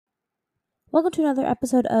Welcome to another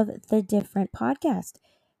episode of The Different Podcast.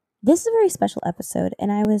 This is a very special episode,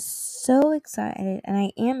 and I was so excited, and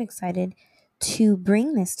I am excited to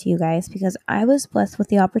bring this to you guys because I was blessed with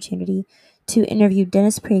the opportunity to interview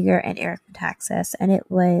Dennis Prager and Eric Metaxas, and it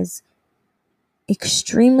was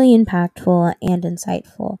extremely impactful and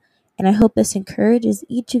insightful. And I hope this encourages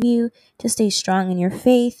each of you to stay strong in your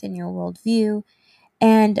faith and your worldview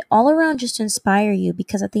and all around just inspire you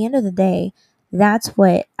because at the end of the day, that's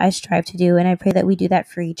what I strive to do. And I pray that we do that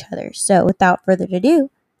for each other. So without further ado,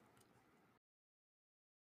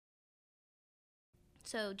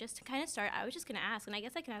 So just to kind of start, I was just going to ask, and I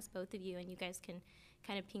guess I can ask both of you, and you guys can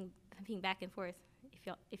kind of ping back and forth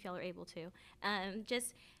if y'all are able to.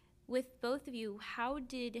 Just with both of you, how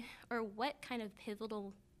did or what kind of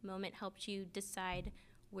pivotal moment helped you decide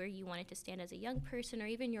where you wanted to stand as a young person, or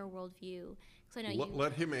even your worldview? Because I know you.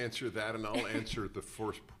 Let him answer that, and I'll answer the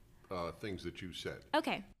first things that you said.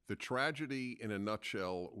 Okay. The tragedy, in a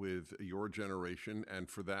nutshell, with your generation, and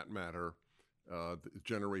for that matter, the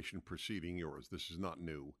generation preceding yours, this is not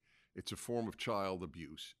new. It's a form of child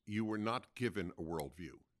abuse. You were not given a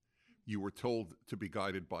worldview. You were told to be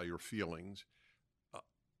guided by your feelings. Uh,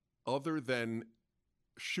 Other than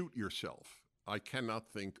shoot yourself, I cannot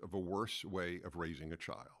think of a worse way of raising a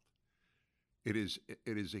child. It is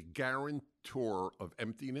a guarantor of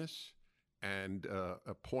emptiness and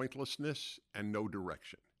a pointlessness and no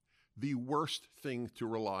direction. The worst thing to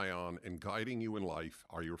rely on in guiding you in life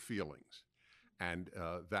are your feelings. And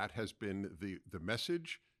that has been the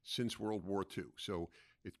message since World War II. So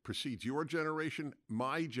it precedes your generation,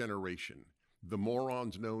 my generation. The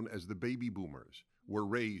morons known as the baby boomers were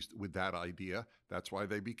raised with that idea. That's why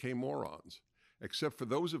they became morons. Except for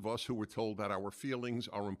those of us who were told that our feelings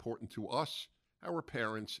are important to us, our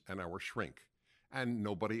parents, and our shrink, and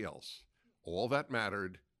nobody else. All that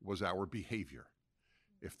mattered was our behavior.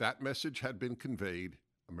 If that message had been conveyed,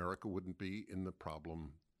 America wouldn't be in the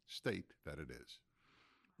problem state that it is.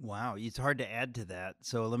 Wow, it's hard to add to that.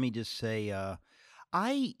 So let me just say,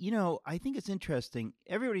 I think it's interesting.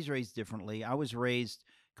 Everybody's raised differently. I was raised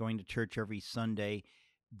going to church every Sunday,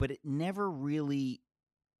 but it never really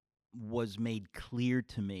was made clear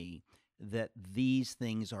to me that these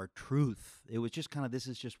things are truth. It was just kind of, this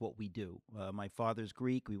is just what we do. My father's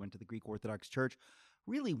Greek. We went to the Greek Orthodox Church.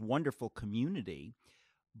 Really wonderful community.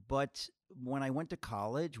 But when I went to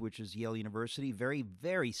college, which is Yale University, very,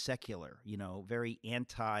 very secular, very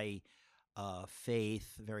anti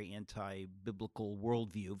faith, very anti biblical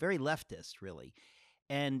worldview, very leftist, really.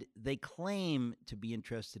 And they claim to be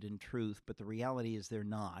interested in truth, but the reality is they're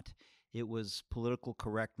not. It was political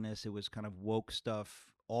correctness, it was kind of woke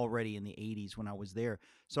stuff already in the 80s when I was there.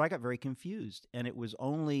 So I got very confused. And it was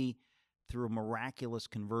only through a miraculous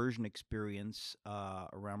conversion experience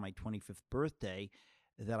around my 25th birthday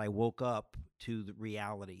that I woke up to the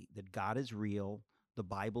reality that God is real, the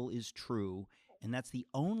Bible is true, and that's the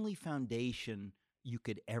only foundation you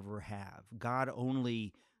could ever have. God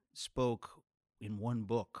only spoke in one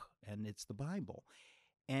book, and it's the Bible.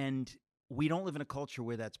 And we don't live in a culture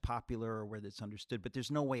where that's popular or where that's understood, but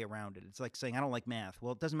there's no way around it. It's like saying, I don't like math.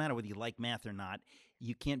 Well, it doesn't matter whether you like math or not.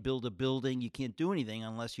 You can't build a building, you can't do anything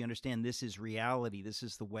unless you understand this is reality. This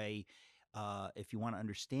is the way, if you want to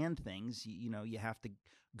understand things, you have to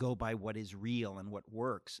go by what is real and what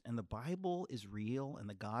works. And the Bible is real, and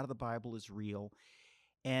the God of the Bible is real.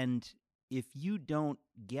 And if you don't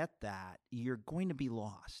get that, you're going to be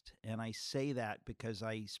lost. And I say that because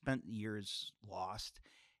I spent years lost,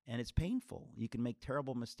 and it's painful. You can make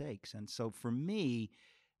terrible mistakes. And so for me,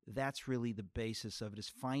 that's really the basis of it, is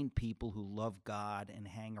find people who love God and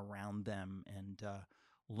hang around them and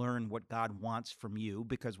learn what God wants from you,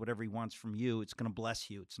 because whatever he wants from you, it's going to bless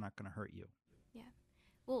you. It's not going to hurt you. Yeah.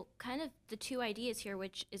 Well, kind of the two ideas here,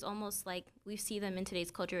 which is almost like we see them in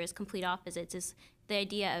today's culture as complete opposites, is the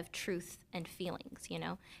idea of truth and feelings.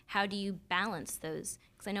 How do you balance those?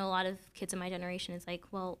 Because I know a lot of kids in my generation is like,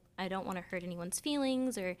 well, I don't want to hurt anyone's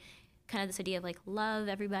feelings, or kind of this idea of like love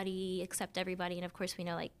everybody, accept everybody, and of course we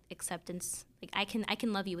know like acceptance. Like I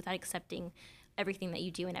can love you without accepting everything that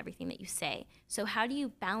you do and everything that you say. So how do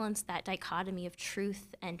you balance that dichotomy of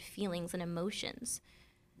truth and feelings and emotions?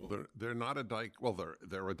 Well, they're not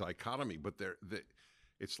they're a dichotomy, but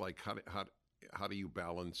it's like how do you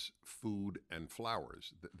balance food and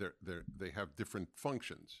flowers? They have different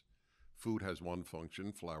functions. Food has one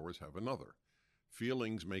function, flowers have another.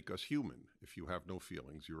 Feelings make us human. If you have no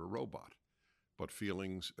feelings, you're a robot. But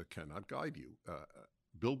feelings cannot guide you.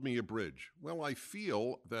 Build me a bridge. Well, I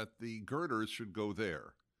feel that the girders should go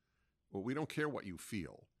there. Well, we don't care what you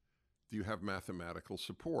feel. Do you have mathematical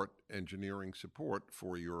support, engineering support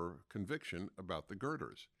for your conviction about the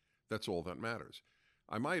girders? That's all that matters.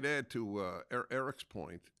 I might add to Eric's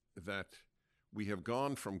point that we have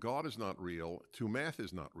gone from God is not real to math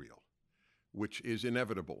is not real, which is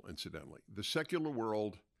inevitable, incidentally. The secular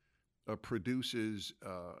world produces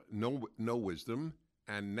no wisdom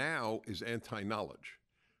and now is anti-knowledge.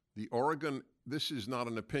 The Oregon, this is not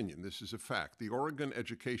an opinion, this is a fact. The Oregon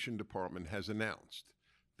Education Department has announced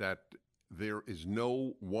that there is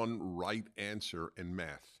no one right answer in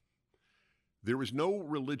math. There is no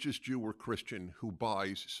religious Jew or Christian who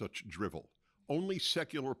buys such drivel. Only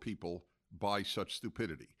secular people buy such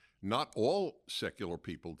stupidity. Not all secular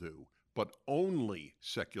people do, but only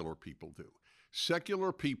secular people do.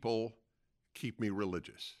 Secular people keep me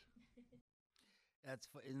religious.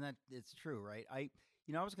 Isn't that it's true, right? I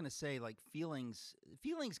was going to say, like, feelings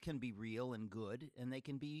can be real and good, and they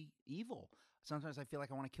can be evil. Sometimes I feel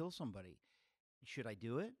like I want to kill somebody. Should I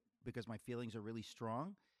do it because my feelings are really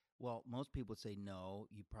strong? Well, most people would say, no,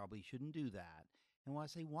 you probably shouldn't do that. And I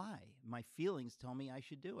say, why? My feelings tell me I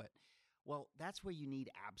should do it. Well, that's where you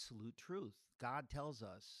need absolute truth. God tells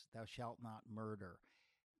us, thou shalt not murder.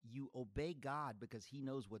 You obey God because he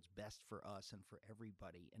knows what's best for us and for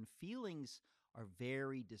everybody. And feelings are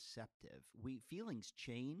very deceptive. Feelings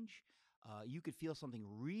change. You could feel something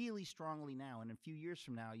really strongly now, and a few years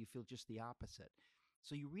from now, you feel just the opposite.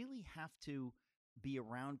 So you really have to be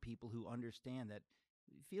around people who understand that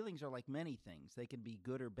feelings are like many things. They can be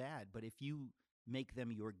good or bad, but if you make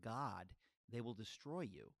them your God, they will destroy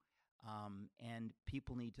you. And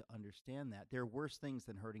people need to understand that. There are worse things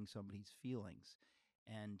than hurting somebody's feelings.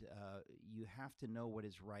 And you have to know what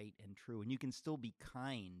is right and true. And you can still be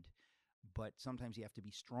kind, but sometimes you have to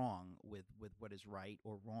be strong with what is right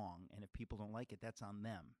or wrong. And if people don't like it, that's on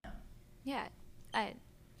them. Yeah.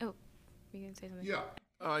 Were you going to say something?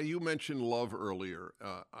 Yeah. You mentioned love earlier.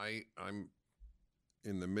 I'm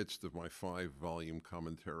in the midst of my 5-volume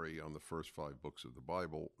commentary on the first 5 books of the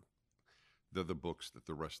Bible. They're the books that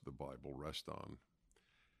the rest of the Bible rest on,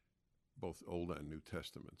 both Old and New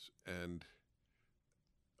Testaments. And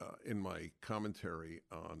in my commentary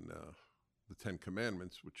on the 10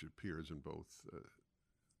 Commandments, which appears in both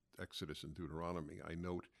Exodus and Deuteronomy, I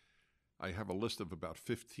note I have a list of about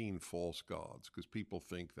 15 false gods, because people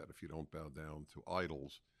think that if you don't bow down to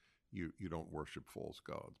idols, you don't worship false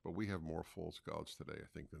gods. But we have more false gods today, I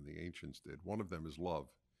think, than the ancients did. One of them is love.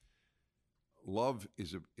 Love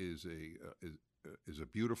is a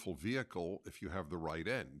beautiful vehicle if you have the right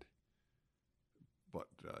end. But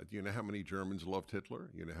do you know how many Germans loved Hitler?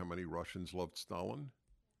 You know how many Russians loved Stalin?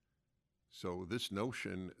 So this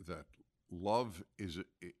notion that love is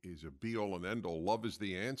a be-all and end-all, love is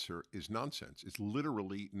the answer, is nonsense. It's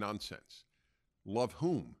literally nonsense. Love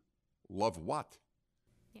whom? Love what?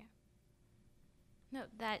 Yeah. No,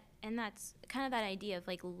 that's kind of that idea of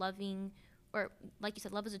like loving, or like you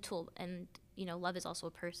said, love is a tool, and love is also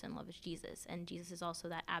a person. Love is Jesus, and Jesus is also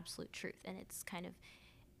that absolute truth. And it's kind of,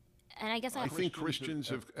 and I guess I think Christians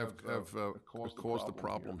have caused the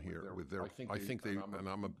problem here with their. I think they, and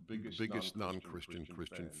I'm a biggest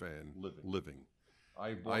non-Christian fan living.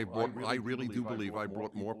 I really do believe I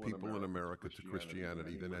brought more people in America to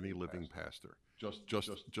Christianity than any living pastor. Just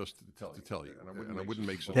to tell you, and I wouldn't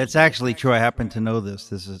make. That's actually true. I happen to know this.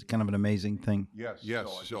 This is kind of an amazing thing. Yes.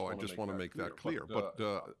 So I just want to make that clear. But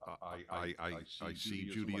I see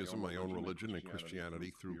Judaism, my own religion, and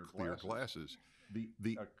Christianity through clear glasses.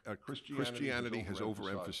 Christianity has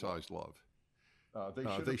overemphasized love.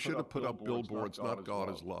 They should have put up billboards, not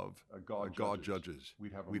God is love, God judges.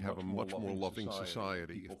 We'd have a much more loving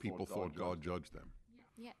society if people thought God judged them.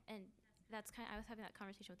 Yeah, and that's I was having that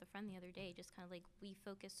conversation with a friend the other day, just kind of like we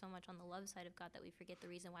focus so much on the love side of God that we forget the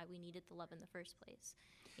reason why we needed the love in the first place.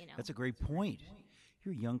 That's a great point.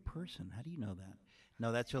 You're a young person. How do you know that?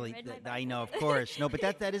 No, that's really. I know, of course. No, but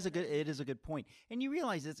it is a good point. And you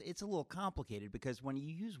realize it's a little complicated, because when you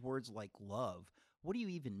use words like love, what do you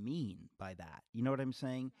even mean by that? You know what I'm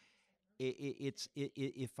saying? If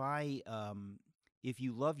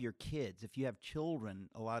you love your kids, if you have children,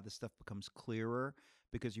 a lot of the stuff becomes clearer,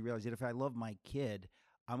 because you realize that if I love my kid,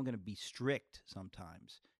 I'm going to be strict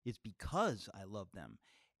sometimes. It's because I love them.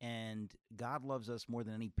 And God loves us more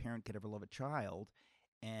than any parent could ever love a child.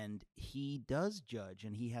 And he does judge,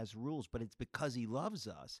 and he has rules, but it's because he loves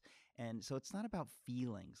us. And so it's not about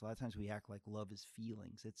feelings. A lot of times we act like love is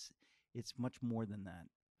feelings. It's much more than that.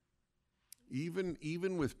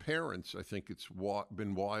 Even with parents, I think it's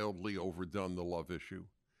been wildly overdone, the love issue.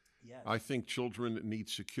 Yes. I think children need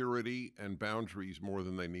security and boundaries more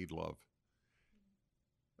than they need love.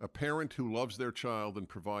 A parent who loves their child and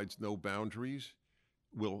provides no boundaries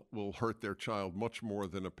will hurt their child much more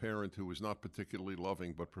than a parent who is not particularly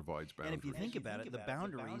loving but provides boundaries. And if you think about it, the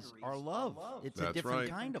boundaries are love. It's a That's different right.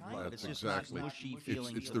 kind of love. That's It's just exactly. not mushy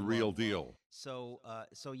feelings. It's of the real love. deal. So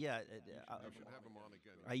yeah, You should have him on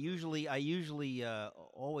again. I usually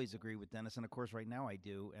always agree with Dennis, and of course, right now I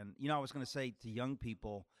do. And I was going to say to young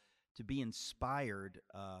people to be inspired,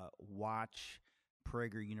 watch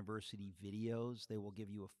Prager University videos. They will give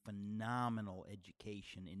you a phenomenal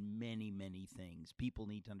education in many, many things. People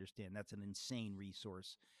need to understand that's an insane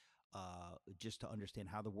resource, just to understand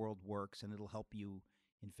how the world works, and it'll help you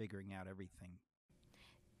in figuring out everything.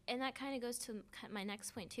 And that kind of goes to my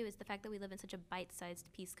next point too, is the fact that we live in such a bite-sized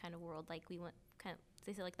piece kind of world. Like we want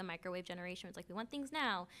they say like the microwave generation. It's like we want things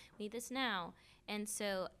now, we need this now. And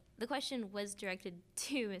so the question was directed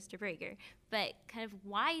to Mr. Prager, but kind of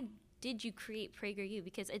why did you create PragerU?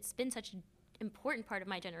 Because it's been such an important part of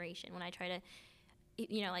my generation. When I try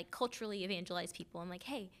to, like culturally evangelize people, I'm like,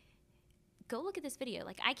 hey, go look at this video.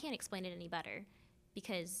 Like I can't explain it any better,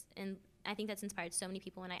 and I think that's inspired so many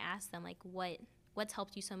people. When I ask them like what's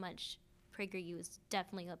helped you so much, PragerU is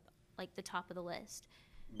definitely up like the top of the list.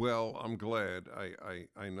 Well, I'm glad.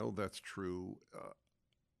 I know that's true.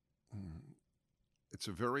 It's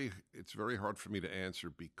very hard for me to answer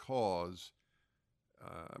because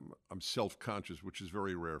I'm self-conscious, which is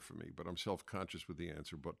very rare for me. But I'm self-conscious with the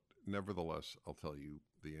answer. But nevertheless, I'll tell you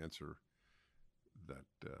the answer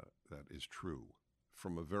that is true.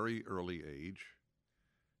 From a very early age,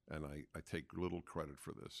 and I take little credit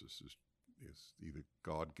for this. This is either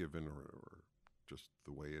God-given or just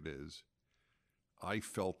the way it is. I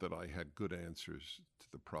felt that I had good answers to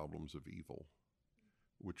the problems of evil,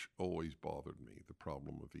 which always bothered me, the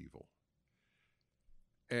problem of evil.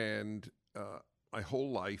 And my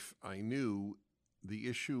whole life, I knew the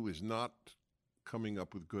issue is not coming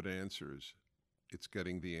up with good answers. It's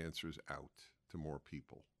getting the answers out to more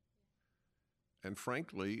people. And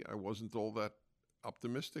frankly, I wasn't all that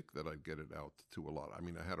optimistic that I'd get it out to a lot. I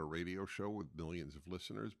mean, I had a radio show with millions of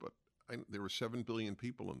listeners, but there were 7 billion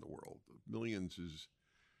people in the world. Millions is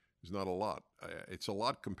not a lot. It's a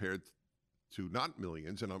lot compared to not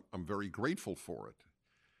millions, and I'm very grateful for it.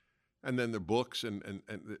 And then the books and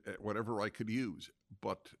whatever I could use.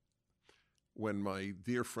 But when my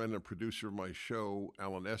dear friend and producer of my show,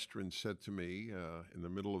 Alan Estrin, said to me in the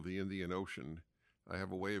middle of the Indian Ocean, I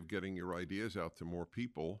have a way of getting your ideas out to more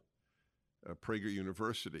people, Prager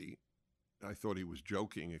University, I thought he was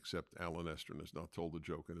joking, except Alan Estrin has not told a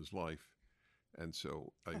joke in his life. And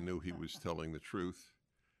so I knew he was telling the truth.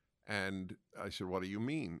 And I said, what do you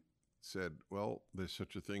mean? He said, well, there's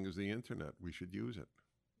such a thing as the internet. We should use it.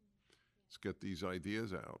 Let's get these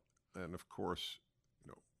ideas out. And of course,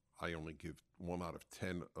 I only give 1 out of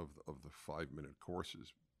 10 of the 5-minute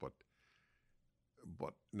courses, but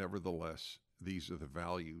nevertheless, these are the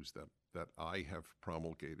values that I have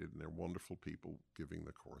promulgated, and they're wonderful people giving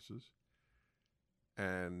the courses.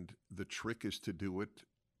 And the trick is to do it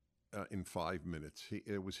in 5 minutes.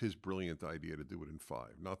 It was his brilliant idea to do it in 5,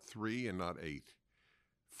 not 3 and not 8.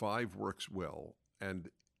 5 works well. And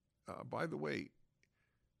by the way,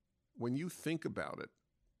 when you think about it,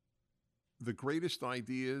 the greatest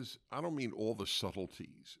ideas, I don't mean all the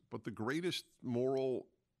subtleties, but the greatest moral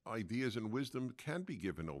ideas and wisdom can be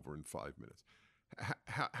given over in 5 minutes.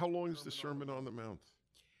 How long is the Sermon on the Mount?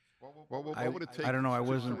 What would it take? I don't know. I to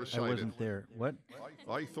wasn't recite it? there. What?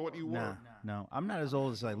 I thought you were. No. I'm not as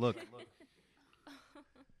old as I look.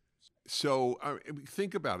 So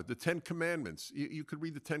think about it. The 10 Commandments. You could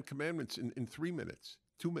read the 10 Commandments in 3 minutes,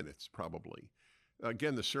 2 minutes probably.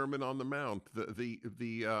 Again, the Sermon on the Mount,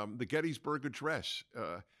 the Gettysburg Address.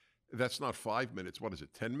 That's not 5 minutes. What is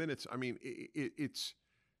it? 10 minutes? I mean, it's.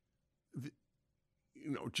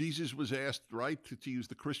 Jesus was asked, right, to use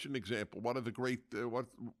the Christian example. What are the great? What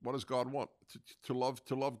does God want? To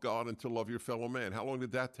love God and to love your fellow man. How long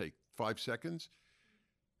did that take? 5 seconds.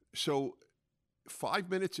 So, 5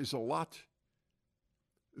 minutes is a lot.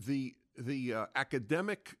 The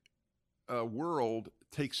academic world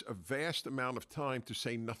takes a vast amount of time to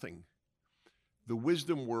say nothing. The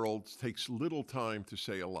wisdom world takes little time to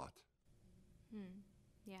say a lot.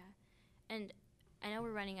 Yeah, and I know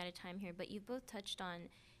we're running out of time here, but you've both touched on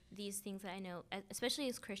these things that I know, especially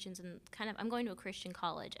as Christians, and kind of, I'm going to a Christian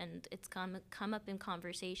college, and it's come up in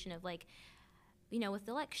conversation of like, with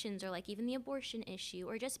elections or like even the abortion issue,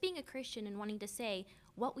 or just being a Christian and wanting to say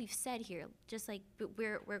what we've said here, just like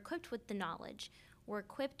we're equipped with the knowledge, we're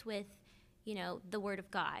equipped with, the Word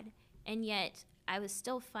of God, and yet I was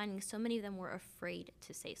still finding so many of them were afraid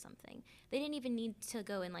to say something. They didn't even need to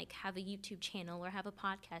go and like have a YouTube channel or have a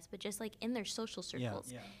podcast, but just like in their social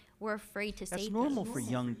circles, were afraid to say That's things. normal for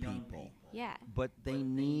young people. Yeah. But they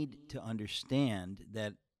need to understand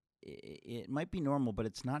that it might be normal, but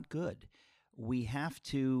it's not good. We have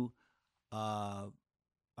to.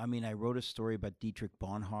 I wrote a story about Dietrich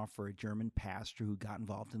Bonhoeffer, a German pastor who got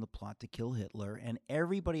involved in the plot to kill Hitler, and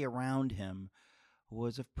everybody around him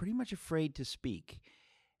was pretty much afraid to speak.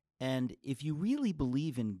 And if you really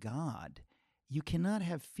believe in God, you cannot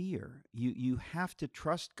have fear. You have to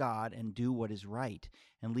trust God and do what is right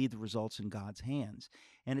and leave the results in God's hands.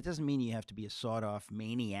 And it doesn't mean you have to be a sawed-off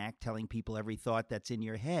maniac telling people every thought that's in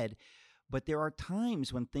your head. But there are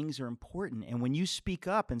times when things are important. And when you speak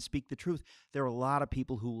up and speak the truth, there are a lot of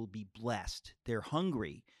people who will be blessed. They're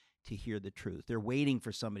hungry to hear the truth. They're waiting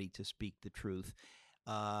for somebody to speak the truth.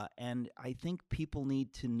 And I think people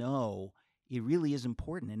need to know it really is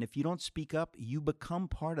important. And if you don't speak up, you become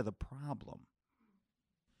part of the problem.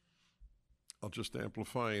 I'll just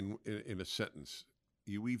amplify in a sentence.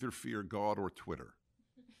 You either fear God or Twitter.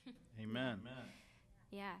 Amen.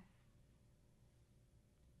 Yeah.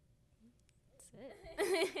 That's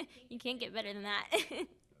it. You can't get better than that.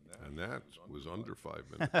 And that was under 5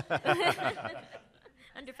 minutes.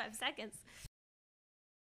 Under 5 seconds.